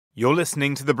You're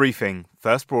listening to The Briefing,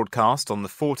 first broadcast on the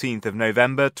 14th of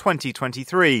November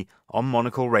 2023 on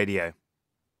Monocle Radio.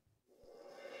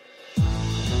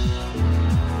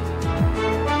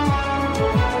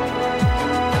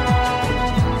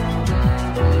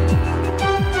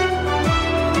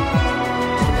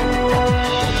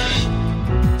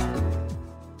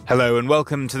 Hello and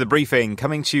welcome to The Briefing,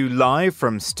 coming to you live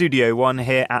from Studio One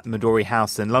here at Midori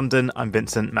House in London. I'm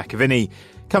Vincent McAviney.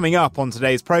 Coming up on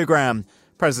today's programme,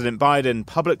 President Biden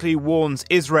publicly warns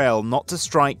Israel not to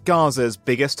strike Gaza's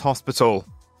biggest hospital.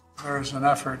 There is an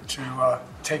effort to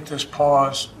take this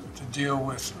pause to deal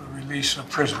with the release of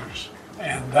prisoners,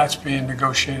 and that's being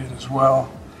negotiated as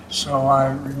well. So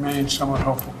I remain somewhat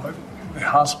hopeful, but the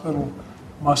hospital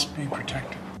must be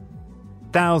protected.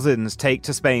 Thousands take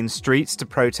to Spain's streets to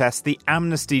protest the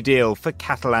amnesty deal for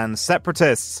Catalan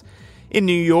separatists. In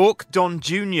New York, Don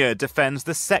Jr. defends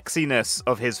the sexiness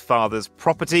of his father's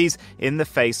properties in the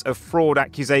face of fraud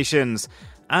accusations.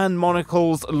 And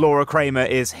Monocle's Laura Kramer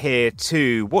is here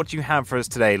too. What do you have for us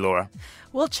today, Laura?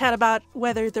 We'll chat about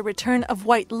whether the return of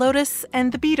White Lotus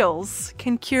and the Beatles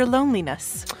can cure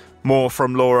loneliness. More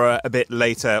from Laura a bit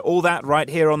later. All that right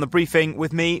here on The Briefing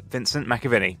with me, Vincent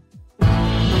McAviney.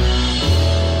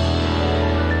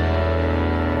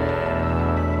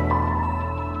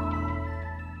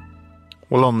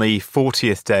 Well, on the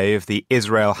 40th day of the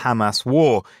Israel-Hamas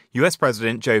war, US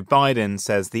President Joe Biden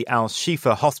says the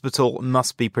Al-Shifa hospital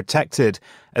must be protected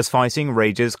as fighting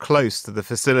rages close to the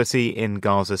facility in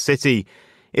Gaza City.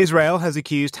 Israel has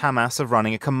accused Hamas of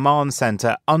running a command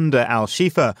center under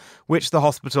Al-Shifa, which the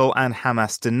hospital and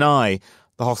Hamas deny.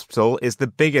 The hospital is the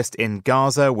biggest in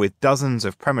Gaza, with dozens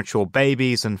of premature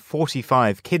babies and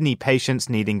 45 kidney patients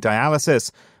needing dialysis,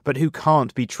 but who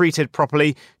can't be treated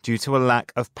properly due to a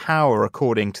lack of power,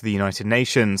 according to the United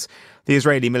Nations. The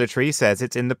Israeli military says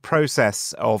it's in the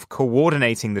process of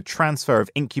coordinating the transfer of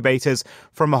incubators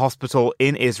from a hospital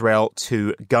in Israel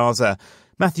to Gaza.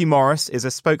 Matthew Morris is a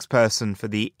spokesperson for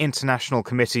the International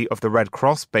Committee of the Red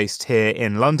Cross based here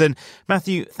in London.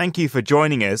 Matthew, thank you for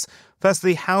joining us.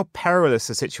 Firstly, how perilous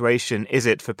a situation is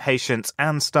it for patients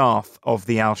and staff of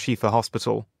the Al-Shifa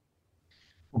hospital?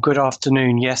 Well, good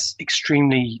afternoon. Yes,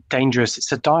 extremely dangerous.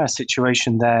 It's a dire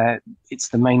situation there. It's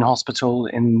the main hospital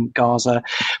in Gaza,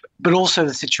 but also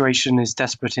the situation is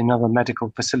desperate in other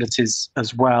medical facilities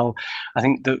as well. I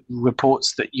think the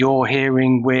reports that you're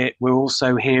hearing, we're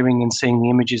also hearing and seeing the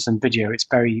images and video. It's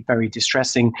very, very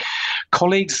distressing.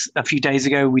 Colleagues, a few days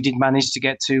ago, we did manage to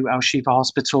get to Al-Shifa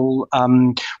Hospital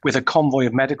with a convoy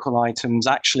of medical items.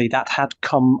 Actually, that had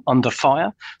come under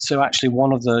fire. So actually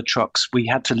one of the trucks we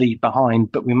had to leave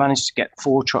behind, but we managed to get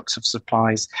 4 trucks of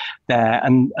supplies there.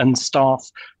 And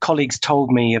staff, colleagues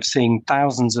told me of seeing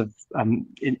thousands of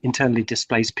internally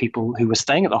displaced people who were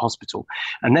staying at the hospital.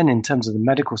 And then in terms of the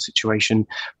medical situation,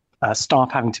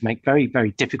 staff having to make very,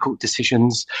 very difficult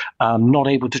decisions, not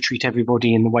able to treat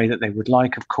everybody in the way that they would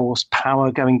like, of course,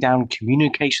 power going down,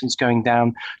 communications going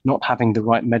down, not having the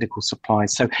right medical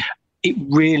supplies. So it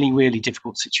really, really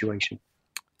difficult situation.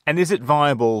 And is it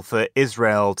viable for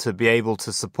Israel to be able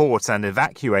to support and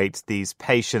evacuate these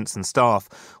patients and staff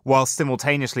while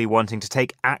simultaneously wanting to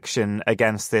take action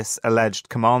against this alleged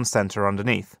command center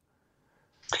underneath?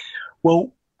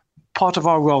 Well, part of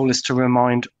our role is to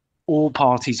remind all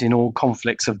parties in all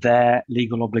conflicts of their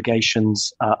legal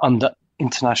obligations under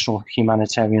international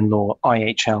humanitarian law,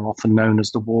 IHL, often known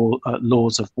as the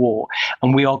laws of war.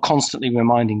 And we are constantly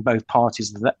reminding both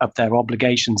parties of their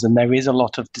obligations. And there is a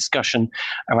lot of discussion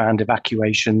around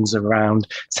evacuations, around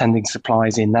sending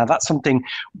supplies in. Now, that's something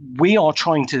we are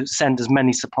trying to send as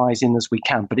many supplies in as we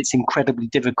can, but it's incredibly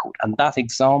difficult. And that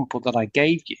example that I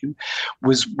gave you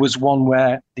was one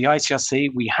where the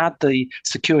ICRC, we had the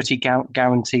security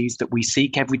guarantees that we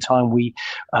seek every time we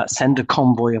send a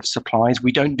convoy of supplies.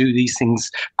 We don't do these things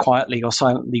quietly or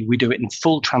silently. We do it in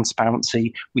full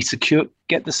transparency. We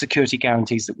get the security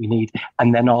guarantees that we need,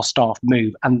 and then our staff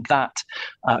move. And that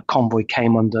convoy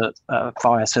came under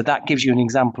fire. So that gives you an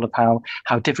example of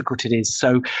how difficult it is.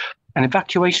 So an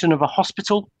evacuation of a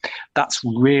hospital, that's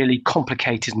really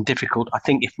complicated and difficult. I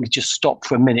think if we just stop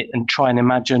for a minute and try and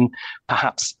imagine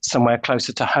perhaps somewhere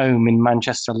closer to home in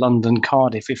Manchester, London,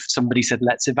 Cardiff, if somebody said,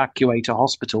 let's evacuate a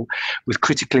hospital with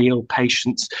critically ill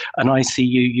patients, an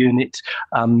ICU unit,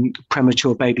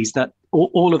 premature babies, that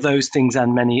all of those things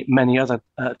and many other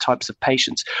types of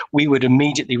patients, we would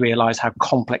immediately realize how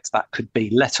complex that could be,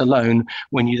 let alone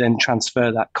when you then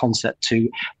transfer that concept to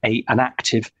an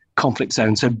active conflict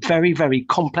zone. So very, very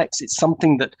complex. It's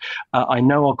something that I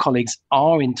know our colleagues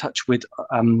are in touch with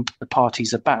the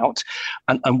parties about,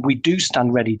 and we do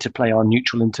stand ready to play our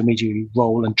neutral intermediary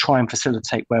role and try and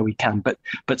facilitate where we can.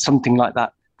 But something like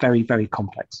that, very, very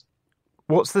complex.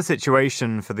 What's the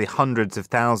situation for the hundreds of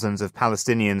thousands of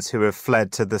Palestinians who have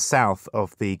fled to the south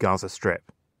of the Gaza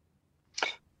Strip?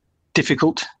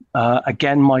 Difficult.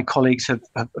 Again, my colleagues have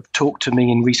talked to me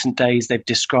in recent days. They've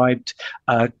described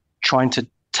trying to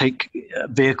take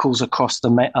vehicles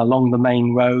along the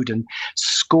main road, and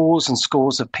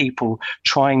scores of people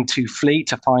trying to flee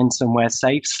to find somewhere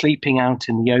safe, sleeping out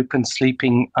in the open,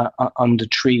 sleeping under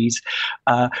trees.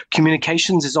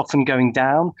 Communications is often going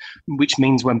down, which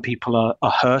means when people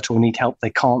are hurt or need help, they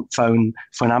can't phone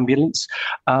for an ambulance.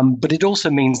 But it also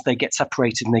means they get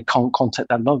separated and they can't contact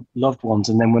their loved ones.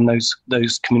 And then when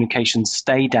those communications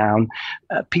stay down,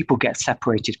 people get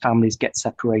separated, families get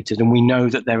separated. And we know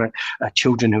that there are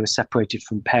children who are separated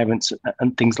from parents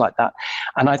and things like that.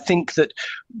 And I think that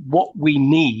what we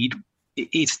need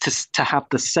is to have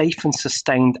the safe and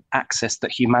sustained access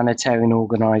that humanitarian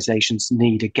organizations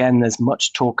need. Again, there's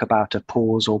much talk about a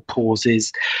pause or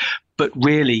pauses, but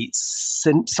really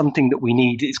something that we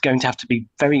need is going to have to be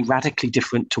very radically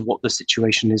different to what the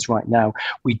situation is right now.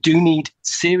 We do need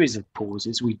series of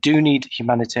pauses. We do need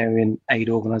humanitarian aid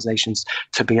organizations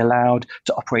to be allowed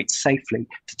to operate safely,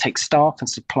 to take staff and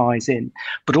supplies in,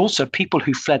 but also people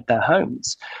who fled their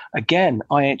homes. Again,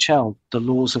 IHL, the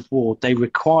laws of war, they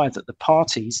require that the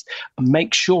parties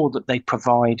make sure that they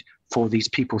provide for these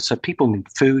people. So people need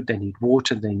food, they need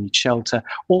water, they need shelter,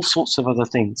 all sorts of other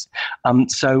things.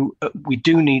 So we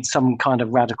do need some kind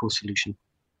of radical solution.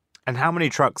 And how many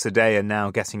trucks a day are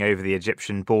now getting over the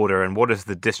Egyptian border, and what is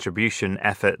the distribution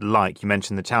effort like? You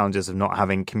mentioned the challenges of not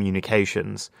having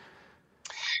communications.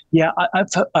 Yeah,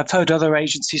 I've heard other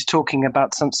agencies talking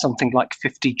about something like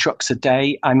 50 trucks a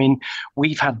day. I mean,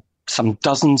 we've had some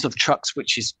dozens of trucks,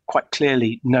 which is quite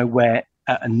clearly nowhere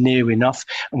near enough,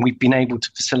 and we've been able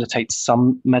to facilitate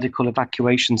some medical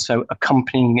evacuation, so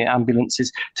accompanying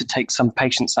ambulances to take some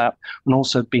patients out, and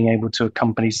also being able to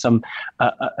accompany some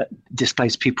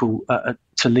displaced people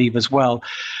to leave as well.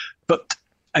 But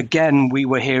again, we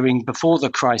were hearing before the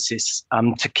crisis,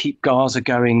 to keep Gaza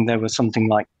going, there was something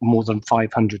like more than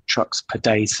 500 trucks per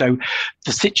day. So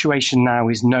the situation now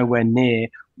is nowhere near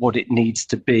what it needs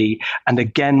to be. And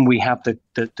again, we have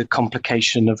the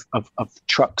complication of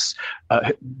trucks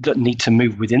that need to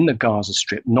move within the Gaza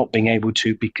Strip, not being able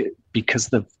to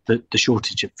because of the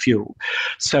shortage of fuel.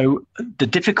 So the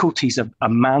difficulties are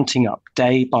mounting up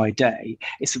day by day.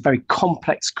 It's a very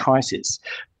complex crisis,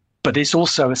 but it's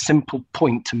also a simple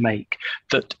point to make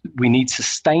that we need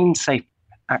sustained safe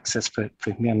access for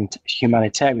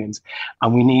humanitarians,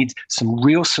 and we need some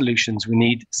real solutions. We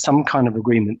need some kind of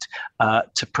agreement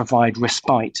to provide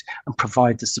respite and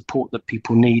provide the support that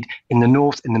people need in the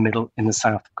north, in the middle, in the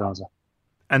south of Gaza.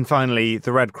 And finally,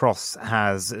 the Red Cross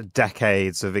has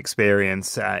decades of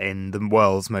experience in the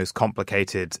world's most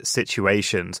complicated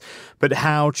situations. But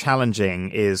how challenging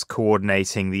is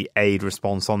coordinating the aid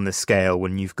response on this scale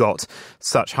when you've got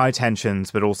such high tensions,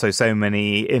 but also so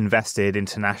many invested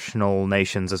international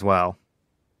nations as well?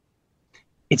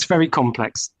 It's very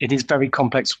complex. It is very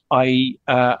complex.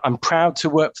 I'm proud to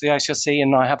work for the ICRC,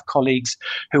 and I have colleagues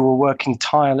who are working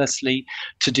tirelessly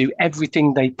to do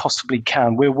everything they possibly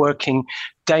can. We're working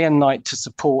day and night to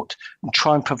support and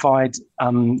try and provide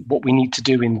what we need to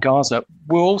do in Gaza.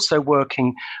 We're also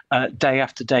working day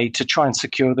after day to try and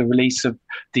secure the release of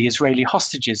the Israeli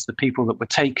hostages, the people that were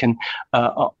taken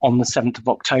on the 7th of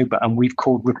October. And we've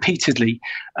called repeatedly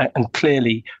and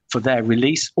clearly for their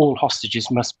release. All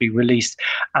hostages must be released.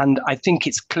 And I think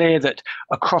it's clear that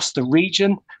across the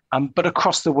region, but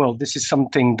across the world, this is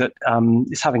something that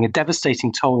is having a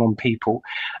devastating toll on people.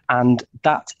 And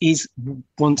that is,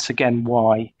 once again,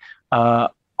 why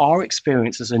our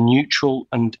experience as a neutral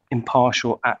and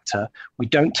impartial actor, we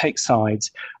don't take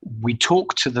sides. We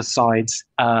talk to the sides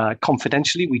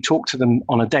confidentially. We talk to them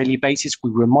on a daily basis. We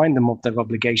remind them of their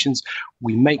obligations.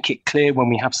 We make it clear when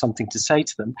we have something to say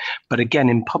to them. But again,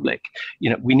 in public,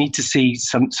 we need to see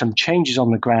some changes on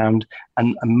the ground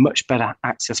and much better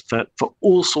access for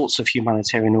all sorts of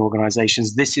humanitarian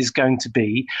organizations. This is going to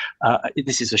be,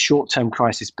 this is a short-term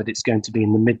crisis, but it's going to be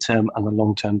in the midterm and the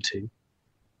long term too.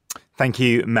 Thank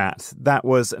you, Matt. That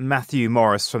was Matthew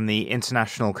Morris from the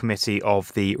International Committee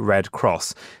of the Red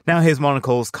Cross. Now here's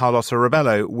Monocle's Carlotta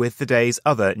Rebello with the day's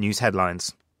other news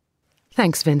headlines.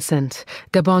 Thanks, Vincent.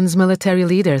 Gabon's military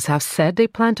leaders have said they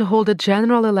plan to hold a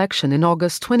general election in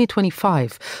August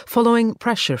 2025, following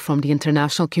pressure from the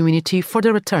international community for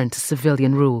the return to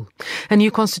civilian rule. A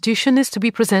new constitution is to be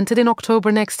presented in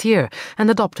October next year and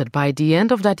adopted by the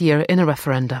end of that year in a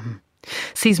referendum.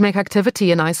 Seismic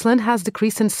activity in Iceland has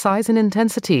decreased in size and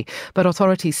intensity, but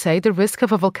authorities say the risk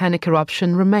of a volcanic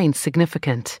eruption remains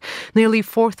significant. Nearly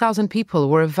 4,000 people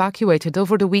were evacuated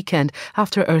over the weekend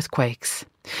after earthquakes.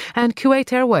 And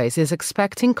Kuwait Airways is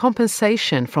expecting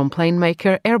compensation from plane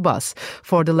maker Airbus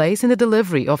for delays in the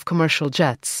delivery of commercial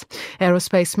jets.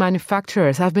 Aerospace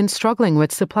manufacturers have been struggling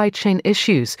with supply chain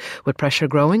issues, with pressure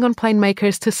growing on plane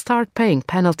makers to start paying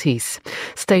penalties.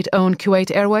 State-owned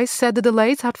Kuwait Airways said the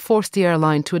delays had forced the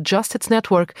airline to adjust its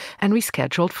network and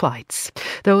rescheduled flights.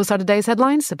 Those are the day's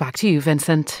headlines. Back to you,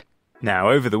 Vincent.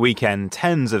 Now, over the weekend,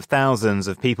 tens of thousands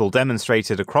of people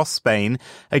demonstrated across Spain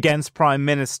against Prime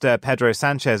Minister Pedro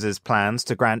Sanchez's plans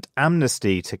to grant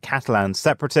amnesty to Catalan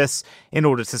separatists in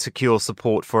order to secure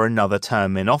support for another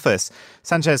term in office.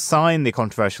 Sanchez signed the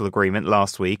controversial agreement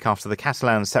last week after the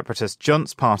Catalan separatist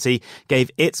Junts party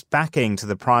gave its backing to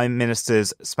the Prime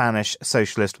Minister's Spanish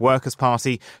Socialist Workers'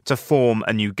 Party to form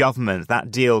a new government.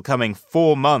 That deal coming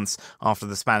 4 months after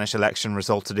the Spanish election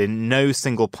resulted in no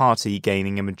single party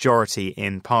gaining a majority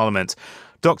in Parliament.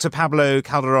 Dr. Pablo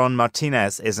Calderón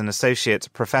Martínez is an associate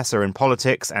professor in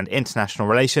politics and international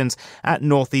relations at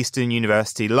Northeastern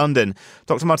University, London.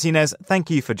 Dr. Martínez, thank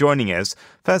you for joining us.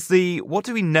 Firstly, what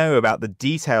do we know about the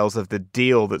details of the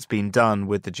deal that's been done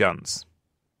with the Junts?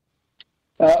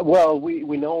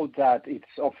 We know that it's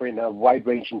offering a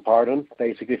wide-ranging pardon,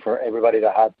 basically for everybody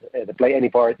that had to play any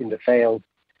part in the failed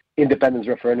independence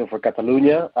referendum for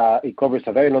Catalonia. It covers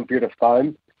a very long period of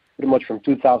time, pretty much from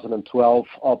 2012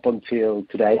 up until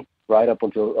today, right up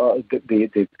until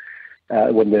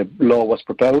when the law was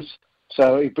proposed.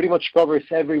 So it pretty much covers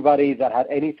everybody that had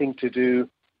anything to do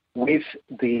with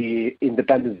the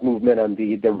independence movement and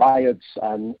the riots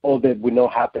and all that we know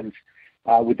happened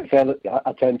with the failed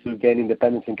attempt to gain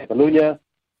independence in Catalonia.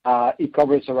 It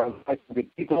covers around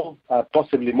 500 people,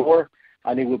 possibly more,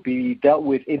 and it will be dealt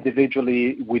with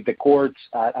individually with the courts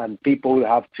and people who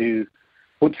have to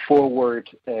put forward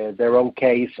their own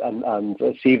case and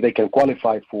see if they can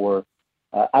qualify for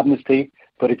amnesty.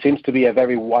 But it seems to be a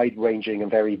very wide-ranging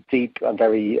and very deep and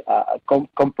very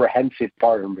comprehensive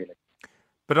pardon, really.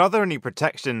 But are there any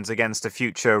protections against a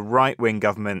future right-wing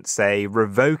government, say,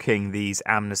 revoking these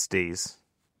amnesties?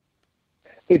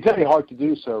 It's very hard to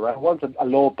do so, right? Once a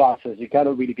law passes, you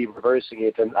cannot really be reversing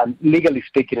it. And legally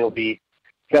speaking, it'll be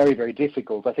very, very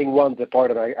difficult. I think once the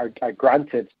pardon are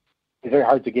granted, it's very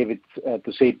hard to give it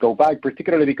to see it go back,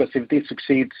 particularly because if this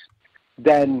succeeds,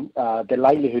 then the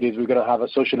likelihood is we're going to have a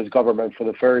socialist government for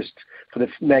the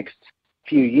next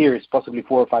few years, possibly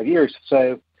 4 or 5 years.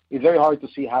 So it's very hard to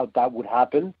see how that would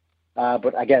happen.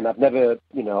 But again, I never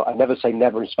say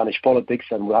never in Spanish politics,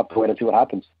 and we'll have to wait and see what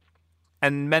happens.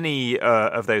 And many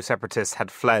of those separatists had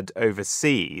fled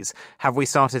overseas. Have we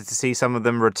started to see some of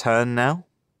them return now?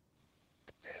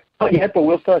 Not yet, but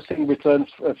we'll start seeing returns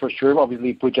for sure.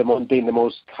 Obviously, Puigdemont being the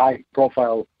most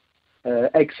high-profile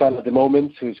exile at the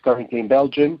moment, who's currently in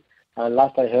Belgium. And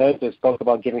last I heard, there's talk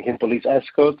about giving him police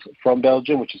escort from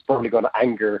Belgium, which is probably going to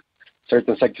anger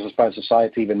certain sectors of Spanish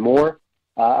society even more.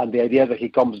 And the idea that he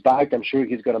comes back, I'm sure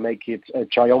he's going to make it a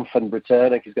triumphant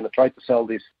return, and he's going to try to sell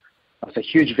this as a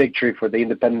huge victory for the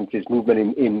independentist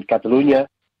movement in Catalonia,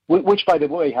 which, by the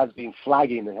way, has been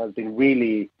flagging and has been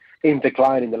really in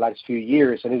decline in the last few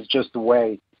years, and it's just the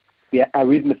way the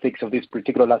arithmetics of this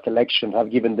particular last election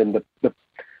have given them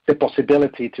the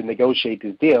possibility to negotiate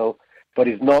this deal, but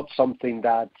it's not something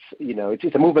that,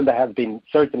 it's a movement that has been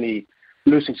certainly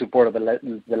losing support of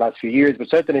the last few years, but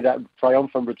certainly that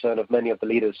triumphant return of many of the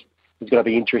leaders is going to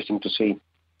be interesting to see.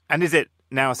 And is it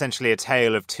now essentially a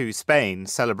tale of two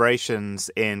Spains,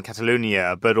 celebrations in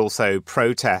Catalonia, but also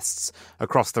protests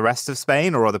across the rest of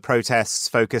Spain, or are the protests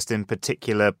focused in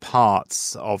particular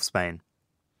parts of Spain?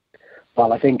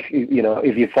 Well, I think,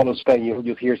 if you follow Spain,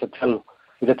 you'll hear it's a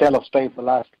tale of Spain for the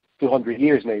last 200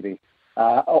 years, maybe.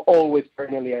 Always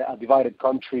primarily a divided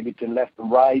country between left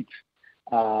and right.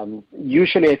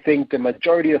 Usually, I think the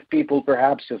majority of people,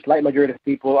 perhaps a slight majority of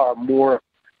people, are more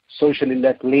socially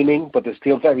left-leaning, but there's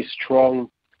still very strong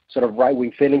sort of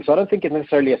right-wing feelings. So I don't think it's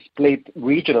necessarily a split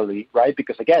regionally, right?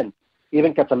 Because, again,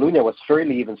 even Catalonia was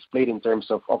fairly even split in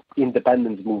terms of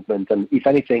independence movement. And if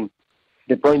anything,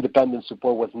 the pro-independence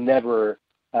support was never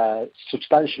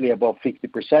substantially above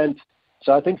 50%.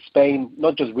 So I think Spain,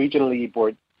 not just regionally,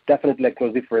 but definitely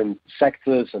across different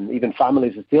sectors and even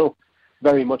families, is still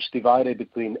very much divided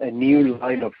between a new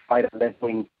line of right and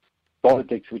left-wing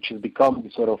politics, which has become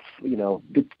sort of,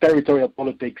 the territorial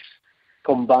politics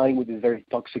combined with this very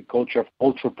toxic culture of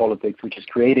cultural politics, which is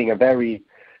creating a very,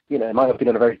 in my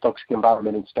opinion, a very toxic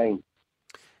environment in Spain.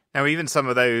 Now, even some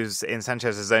of those in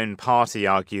Sanchez's own party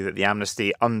argue that the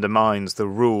amnesty undermines the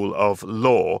rule of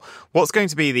law. What's going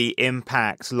to be the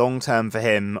impact long-term for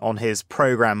him on his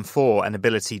programme for and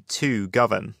ability to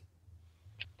govern?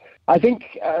 I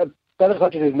think Pedro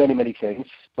Sanchez is many, many things,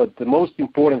 but the most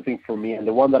important thing for me, and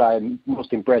the one that I'm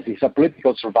most impressed, is a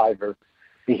political survivor.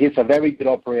 He's a very good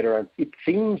operator, and it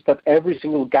seems that every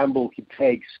single gamble he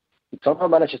takes, it somehow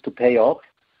manages to pay off.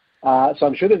 So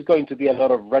I'm sure there's going to be a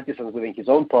lot of reticence within his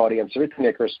own party and certainly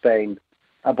across Spain.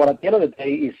 But at the end of the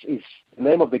day, is the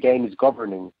name of the game is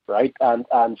governing, right?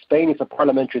 And Spain is a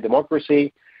parliamentary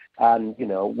democracy, and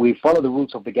we follow the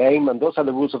rules of the game, and those are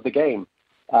the rules of the game.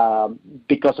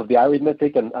 Because of the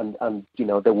arithmetic and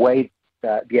the way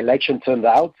the election turned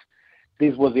out,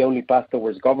 this was the only path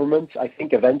towards government. I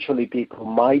think eventually people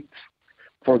might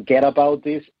forget about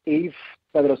this if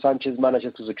Pedro Sanchez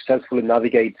manages to successfully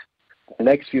navigate the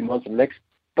next few months, the next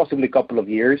possibly couple of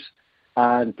years,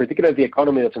 and particularly the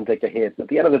economy doesn't take a hit. At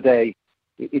the end of the day,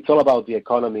 it's all about the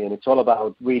economy, and it's all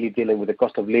about really dealing with the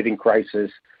cost of living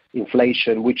crisis,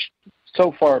 inflation, which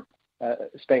so far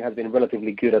Spain has been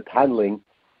relatively good at handling.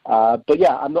 But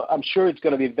yeah, I'm sure it's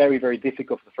going to be very, very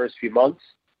difficult for the first few months,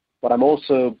 but I'm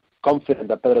also confident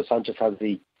that Pedro Sanchez has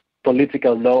the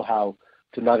political know-how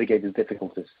to navigate these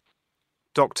difficulties.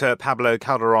 Dr. Pablo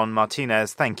Calderón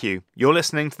Martinez, thank you. You're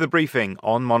listening to The Briefing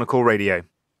on Monocle Radio.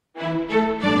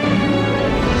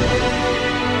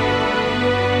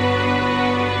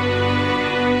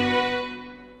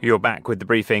 You're back with The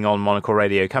Briefing on Monocle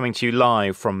Radio, coming to you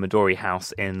live from Midori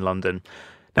House in London.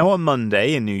 Now, on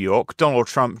Monday in New York, Donald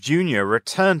Trump Jr.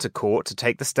 returned to court to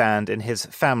take the stand in his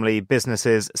family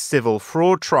business's civil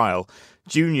fraud trial.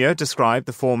 Jr. described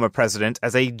the former president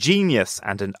as a genius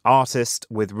and an artist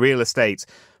with real estate.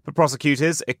 But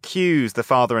prosecutors accused the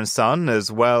father and son, as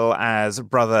well as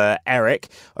brother Eric,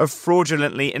 of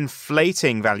fraudulently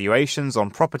inflating valuations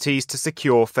on properties to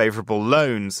secure favourable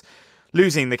loans.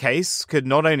 Losing the case could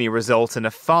not only result in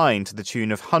a fine to the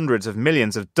tune of hundreds of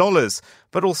millions of dollars,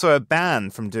 but also a ban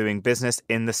from doing business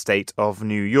in the state of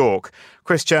New York.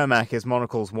 Chris Chermak is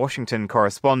Monocle's Washington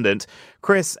correspondent.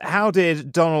 Chris, how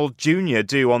did Donald Jr.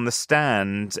 do on the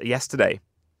stand yesterday?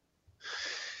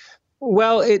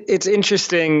 Well, it's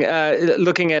interesting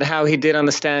looking at how he did on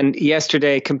the stand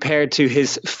yesterday compared to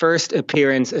his first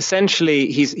appearance.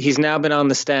 Essentially, he's now been on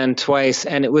the stand twice,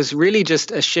 and it was really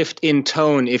just a shift in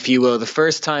tone, if you will. The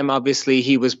first time, obviously,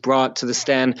 he was brought to the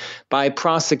stand by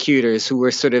prosecutors who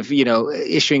were sort of,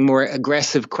 issuing more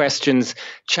aggressive questions,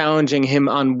 challenging him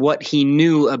on what he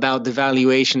knew about the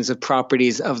valuations of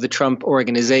properties of the Trump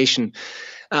organization.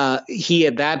 He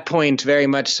at that point very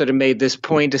much sort of made this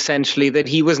point essentially that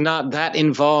he was not that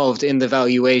involved in the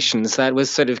valuations. That was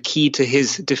sort of key to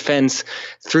his defense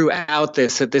throughout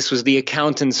this, that this was the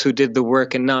accountants who did the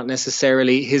work and not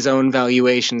necessarily his own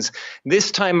valuations.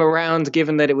 This time around,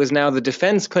 given that it was now the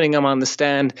defense putting him on the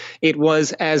stand, it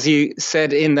was, as you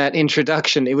said in that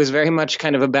introduction, it was very much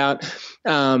kind of about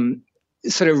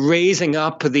sort of raising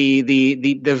up the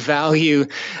value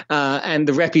and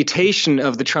the reputation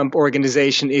of the Trump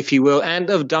organization, if you will,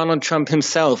 and of Donald Trump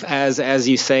himself as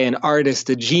you say, an artist,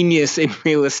 a genius in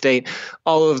real estate,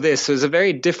 all of this. So it was a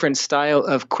very different style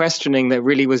of questioning that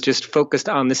really was just focused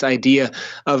on this idea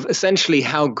of essentially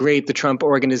how great the Trump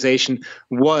organization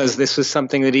was. This was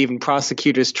something that even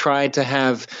prosecutors tried to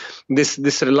have this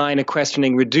sort of line of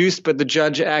questioning reduced, but the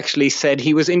judge actually said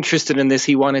he was interested in this.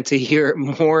 He wanted to hear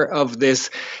more of this.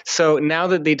 So now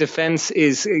that the defense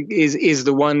is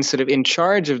the one sort of in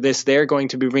charge of this, they're going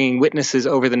to be bringing witnesses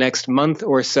over the next month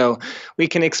or so. We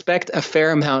can expect a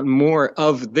fair amount more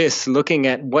of this, looking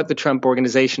at what the Trump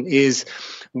organization is,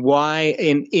 why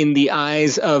in the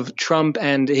eyes of Trump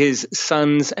and his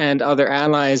sons and other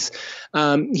allies,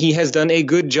 he has done a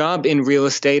good job in real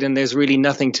estate, and there's really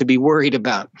nothing to be worried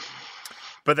about.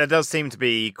 But there does seem to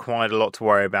be quite a lot to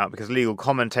worry about because legal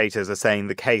commentators are saying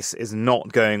the case is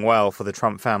not going well for the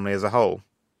Trump family as a whole.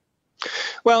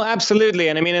 Well, absolutely.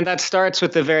 And that starts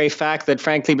with the very fact that,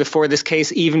 frankly, before this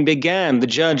case even began, the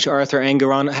judge, Arthur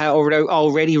Engoron, had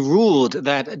already ruled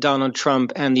that Donald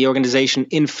Trump and the organization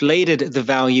inflated the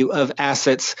value of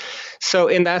assets. So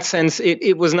in that sense,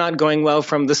 it was not going well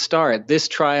from the start. This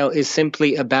trial is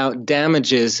simply about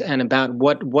damages and about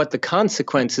what the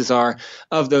consequences are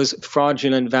of those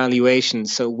fraudulent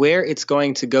valuations. So where it's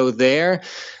going to go there,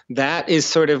 That is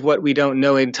sort of what we don't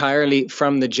know entirely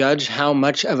from the judge, how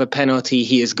much of a penalty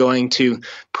he is going to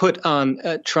put on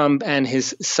Trump and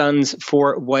his sons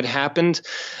for what happened.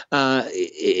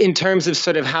 In terms of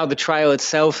sort of how the trial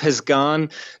itself has gone,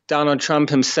 Donald Trump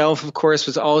himself, of course,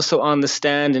 was also on the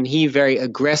stand, and he very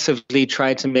aggressively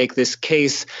tried to make this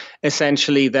case,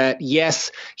 essentially, that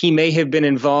yes, he may have been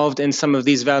involved in some of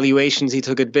these valuations. He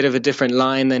took a bit of a different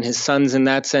line than his sons in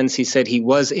that sense. He said he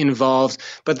was involved,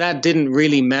 but that didn't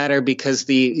really matter because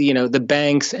the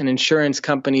banks and insurance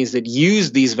companies that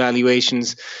used these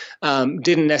valuations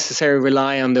didn't necessarily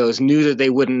rely on those, knew that they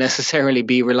wouldn't necessarily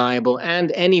be reliable.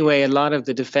 And anyway, a lot of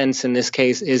the defense in this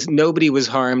case is nobody was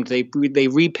harmed. They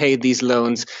repaid these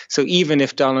loans. So even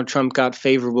if Donald Trump got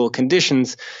favorable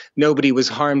conditions, nobody was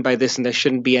harmed by this and there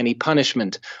shouldn't be any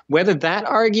punishment. Whether that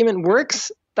argument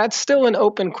works, that's still an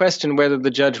open question, whether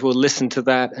the judge will listen to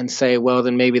that and say, well,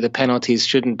 then maybe the penalties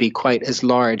shouldn't be quite as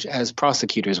large as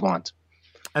prosecutors want.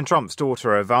 And Trump's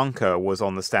daughter Ivanka was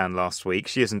on the stand last week.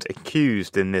 She isn't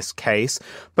accused in this case,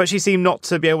 but she seemed not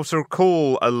to be able to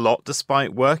recall a lot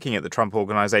despite working at the Trump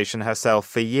Organization herself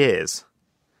for years.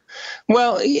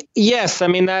 Well, yes. I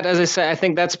mean, that, as I say, I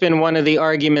think that's been one of the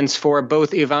arguments for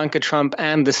both Ivanka Trump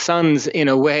and the sons, in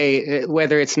a way,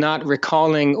 whether it's not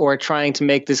recalling or trying to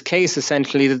make this case,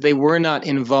 essentially, that they were not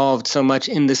involved so much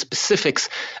in the specifics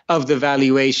of the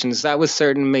valuations. That was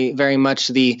certainly very much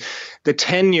the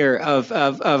tenure of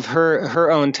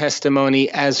her own testimony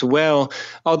as well.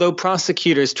 Although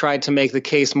prosecutors tried to make the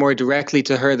case more directly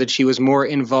to her that she was more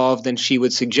involved than she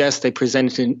would suggest. They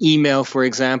presented an email, for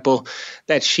example,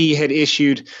 that she had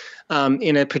issued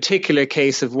in a particular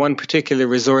case of one particular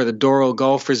resort, the Doral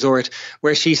Golf Resort,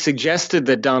 where she suggested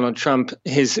that Donald Trump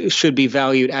should be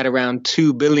valued at around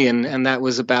 $2 billion, and that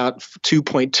was about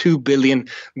 $2.2 billion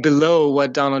below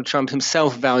what Donald Trump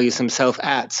himself values himself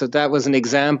at. So that was an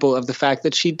example of the fact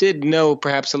that she did know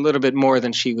perhaps a little bit more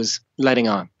than she was letting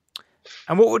on.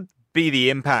 And what would be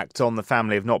the impact on the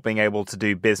family of not being able to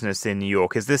do business in New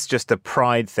York? Is this just a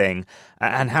pride thing?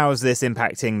 And how is this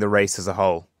impacting the race as a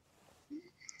whole?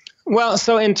 Well,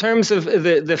 so in terms of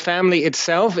the family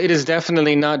itself, it is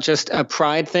definitely not just a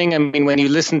pride thing. I mean, when you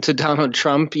listen to Donald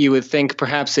Trump, you would think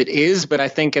perhaps it is, but I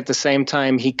think at the same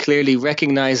time, he clearly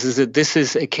recognizes that this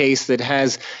is a case that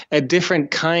has a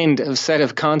different kind of set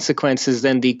of consequences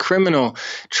than the criminal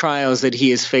trials that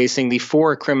he is facing, the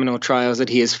 4 criminal trials that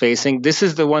he is facing. This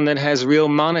is the one that has real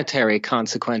monetary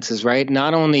consequences, right?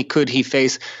 Not only could he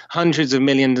face hundreds of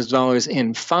millions of dollars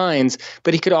in fines,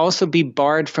 but he could also be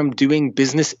barred from doing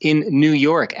business in New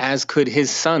York, as could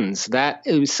his sons. That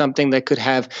is something that could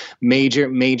have major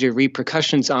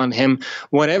repercussions on him,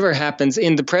 whatever happens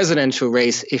in the presidential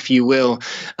race, if you will,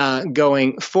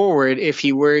 going forward. If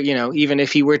he were, even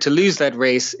if he were to lose that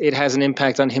race, it has an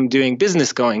impact on him doing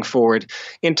business going forward.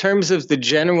 In terms of the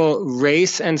general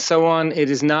race and so on,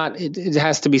 it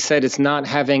has to be said, it's not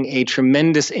having a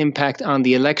tremendous impact on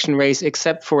the election race,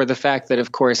 except for the fact that,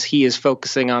 of course, he is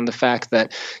focusing on the fact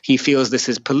that he feels this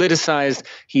is politicized.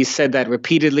 He's said that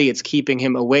repeatedly. It's keeping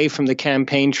him away from the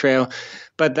campaign trail.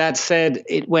 But that said,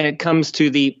 when it comes to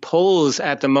the polls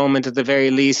at the moment, at the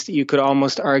very least, you could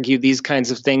almost argue these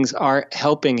kinds of things are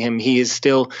helping him. He is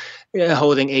still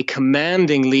holding a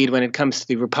commanding lead when it comes to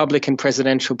the Republican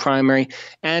presidential primary.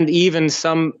 And even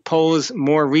some polls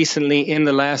more recently in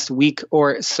the last week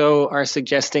or so are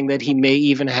suggesting that he may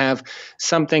even have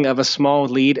something of a small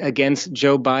lead against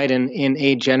Joe Biden in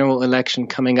a general election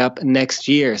coming up next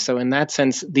year. So in that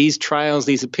sense, these trials,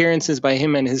 these appearances by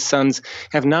him and his sons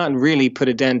have not really put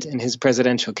a dent in his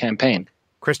presidential campaign.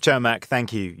 Chris Chermak,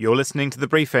 thank you. You're listening to The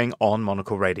Briefing on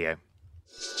Monocle Radio.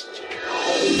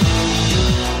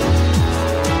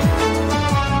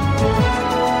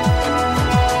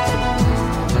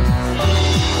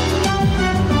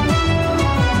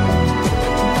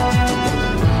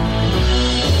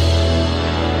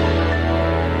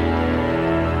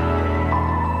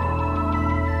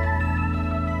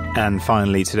 And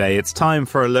finally today, it's time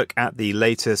for a look at the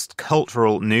latest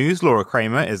cultural news. Laura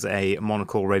Kramer is a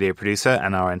Monocle radio producer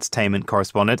and our entertainment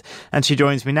correspondent, and she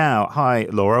joins me now. Hi,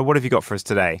 Laura. What have you got for us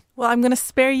today? Well, I'm going to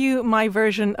spare you my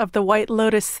version of the White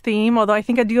Lotus theme, although I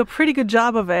think I do a pretty good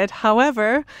job of it.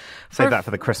 However... Save that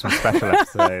for the Christmas special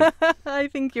episode. I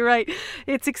think you're right.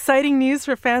 It's exciting news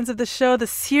for fans of the show. The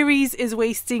series is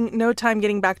wasting no time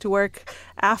getting back to work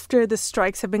after the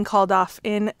strikes have been called off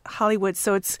in Hollywood.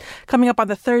 So it's coming up on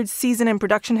the third season, and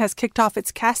production has kicked off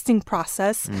its casting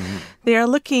process. They are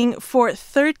looking for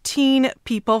 13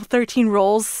 people, 13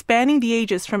 roles, spanning the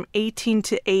ages from 18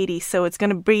 to 80. So it's going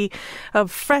to be a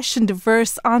fresh and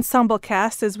diverse ensemble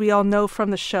cast, as we all know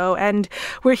from the show. And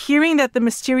we're hearing that the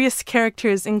mysterious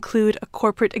characters include a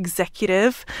corporate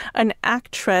executive, an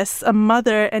actress, a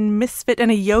mother, and misfit,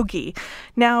 and a yogi.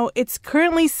 Now, it's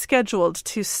currently scheduled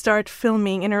to start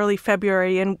filming in early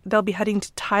February, and they'll be heading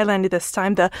to Thailand this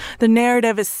time. The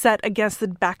narrative is set against the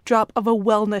backdrop of a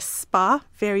wellness spa.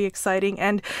 Very exciting.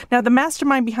 And now the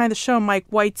mastermind behind the show, Mike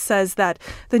White, says that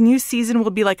the new season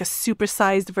will be like a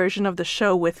supersized version of the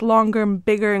show with longer,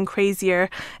 bigger, and crazier.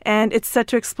 And it's set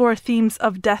to explore themes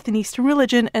of death in Eastern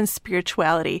religion and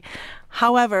spirituality.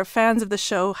 However, fans of the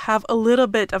show have a little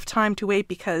bit of time to wait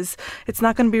because it's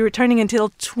not going to be returning until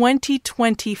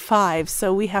 2025.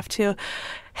 So we have to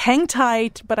hang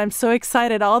tight, but I'm so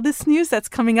excited. All this news that's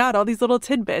coming out, all these little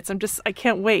tidbits. I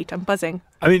can't wait. I'm buzzing.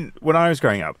 I mean, when I was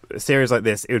growing up, a series like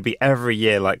this, it would be every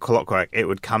year, like clockwork, it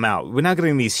would come out. We're now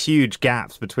getting these huge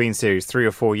gaps between series, 3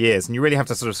 or 4 years, and you really have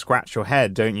to sort of scratch your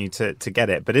head, don't you, to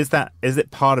get it? But is it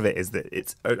part of it? Is that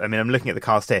it's? I mean, I'm looking at the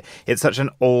cast here. It's such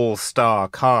an all-star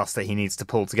cast that he needs to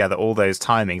pull together all those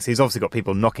timings. He's obviously got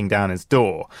people knocking down his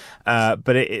door.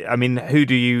 But I mean,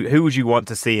 who would you want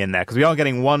to see in there? Because we are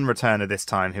getting one returner this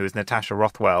time, who is Natasha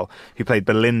Rothwell, who played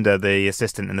Belinda, the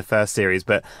assistant in the first series.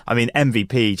 But I mean,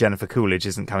 MVP Jennifer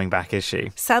Coolidge isn't coming back, is she?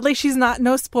 Sadly, she's not.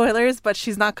 No spoilers, but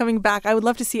she's not coming back. I would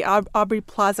love to see Aubrey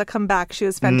Plaza come back. She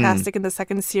was fantastic in the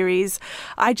second series.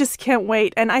 I just can't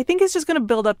wait. And I think it's just going to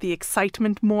build up the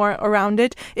excitement more around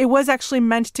it. It was actually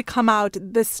meant to come out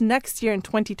this next year in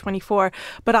 2024,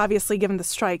 but obviously, given the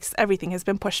strikes, everything has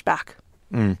been pushed back.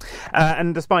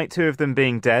 And despite 2 of them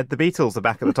being dead, the Beatles are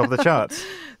back at the top of the charts.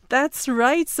 That's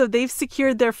right. So they've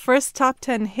secured their first top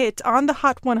 10 hit on the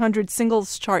Hot 100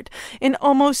 singles chart in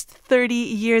almost 30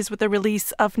 years with the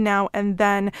release of Now and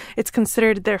Then. It's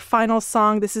considered their final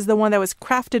song. This is the one that was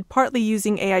crafted partly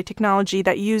using AI technology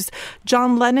that used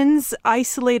John Lennon's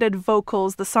isolated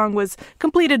vocals. The song was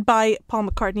completed by Paul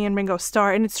McCartney and Ringo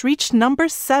Starr, and it's reached number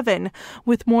 7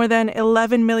 with more than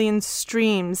 11 million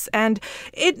streams. And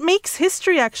it makes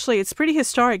history, actually. It's pretty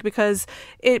historic because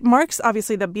it marks,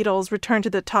 obviously, the Beatles' return to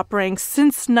the top ranks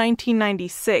since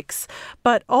 1996,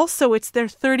 but also it's their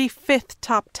 35th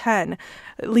top 10,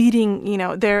 leading,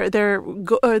 their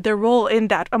role in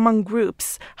that among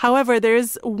groups. However,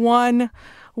 there's one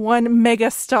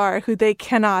mega star who they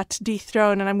cannot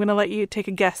dethrone, and I'm going to let you take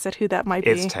a guess at who that might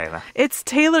be. It's Taylor. It's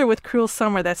Taylor with Cruel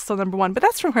Summer. That's still number 1, but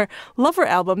that's from her Lover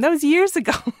album. That was years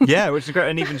ago. Yeah, which is great.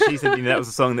 And even she said, that was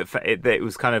a song that it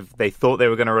was kind of, they thought they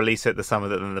were going to release it the summer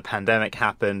that then the pandemic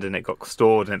happened and it got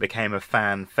stored and it became a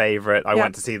fan favorite. I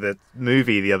went to see the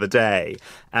movie the other day,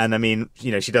 and I mean,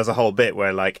 she does a whole bit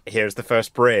where like, here's the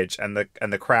first bridge, and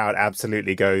the crowd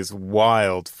absolutely goes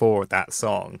wild for that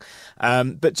song.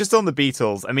 But just on the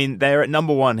Beatles, I mean, they're at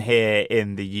number 1 here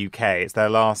in the UK. It's their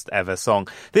last ever song.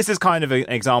 This is kind of an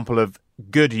example of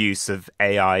good use of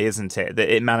AI, isn't it? That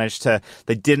it managed to,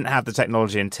 they didn't have the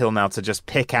technology until now to just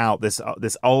pick out this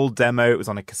old demo. It was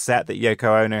on a cassette that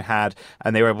Yoko Ono had,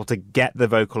 and they were able to get the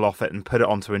vocal off it and put it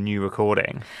onto a new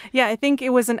recording. Yeah, I think it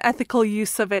was an ethical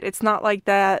use of it. It's not like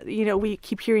that, we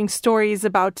keep hearing stories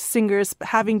about singers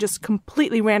having just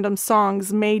completely random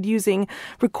songs made using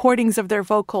recordings of their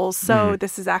vocals. So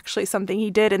this is actually something he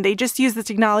did, and they just used the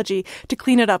technology to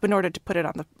clean it up in order to put it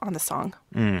on the song.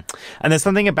 And there's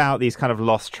something about these kind of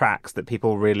lost tracks that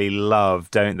people really love,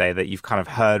 don't they? That you've kind of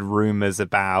heard rumours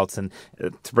about. And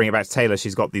to bring it back to Taylor,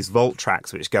 she's got these vault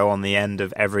tracks which go on the end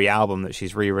of every album that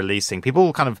she's re-releasing.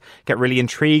 People kind of get really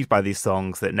intrigued by these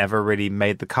songs that never really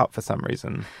made the cut for some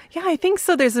reason. Yeah, I think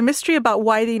so. There's a mystery about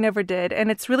why they never did.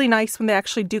 And it's really nice when they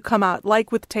actually do come out.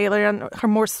 Like with Taylor on her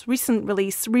most recent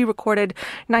release, re-recorded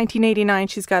 1989.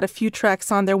 She's got a few tracks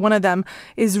on there. One of them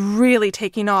is really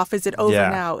taking off. Is It Over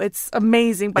Now? It's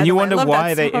amazing. And you wonder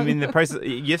why the process, it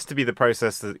used to be the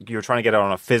process that you were trying to get it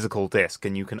on a physical disc,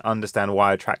 and you can understand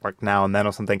why a track like Now and Then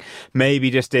or something maybe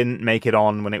just didn't make it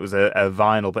on when it was a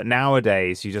vinyl. But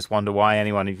nowadays, you just wonder why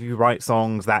anyone, if you write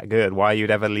songs that good, why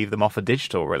you'd ever leave them off a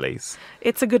digital release.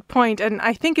 It's a good point. And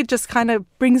I think it just kind of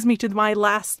brings me to my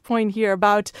last point here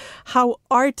about how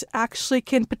art actually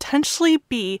can potentially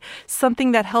be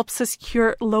something that helps us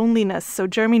cure loneliness. So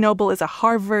Jeremy Noble is a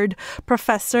Harvard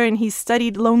professor, and he's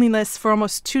studied loneliness for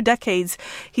almost 2 decades.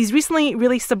 He's recently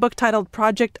released a book titled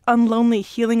Project Unlonely: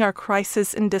 Healing Our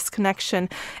Crisis and Disconnection.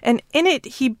 And in it,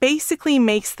 he basically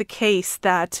makes the case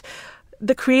that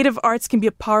the creative arts can be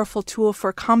a powerful tool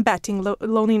for combating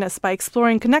loneliness by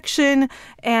exploring connection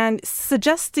and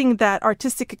suggesting that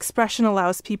artistic expression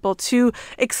allows people to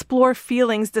explore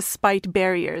feelings despite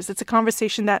barriers. It's a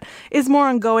conversation that is more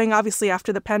ongoing. Obviously,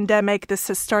 after the pandemic, this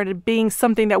has started being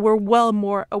something that we're well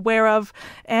more aware of,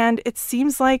 and it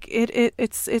seems like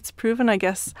it's proven, I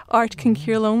guess, art can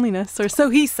cure loneliness, or so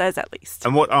he says at least.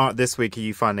 And what art this week are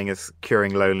you finding is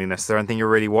curing loneliness? Is there anything you're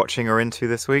really watching or into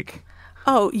this week?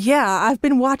 Oh, yeah. I've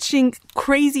been watching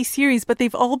crazy series, but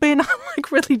they've all been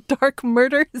like really dark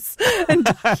murders and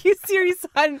docu-series.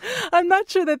 I'm not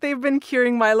sure that they've been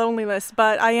curing my loneliness,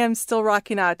 but I am still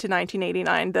rocking out to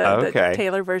 1989, the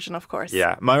Taylor version, of course.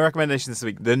 Yeah. My recommendation this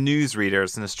week, The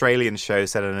Newsreaders, an Australian show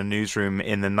set in a newsroom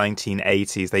in the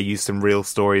 1980s. They use some real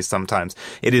stories sometimes.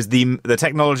 It is the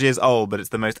technology is old, but it's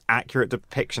the most accurate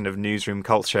depiction of newsroom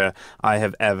culture I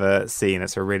have ever seen.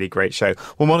 It's a really great show.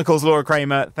 Well, Monocle's Laura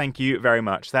Kramer, thank you very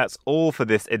much. That's all for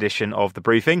this edition of The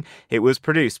Briefing. It was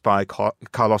produced by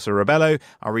Carlotta Rebello,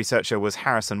 our researcher was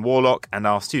Harrison Warlock, and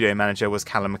our studio manager was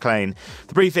Callum McLean.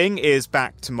 The Briefing is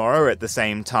back tomorrow at the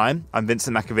same time. I'm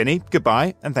Vincent McAviney.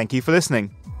 Goodbye, and thank you for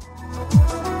listening.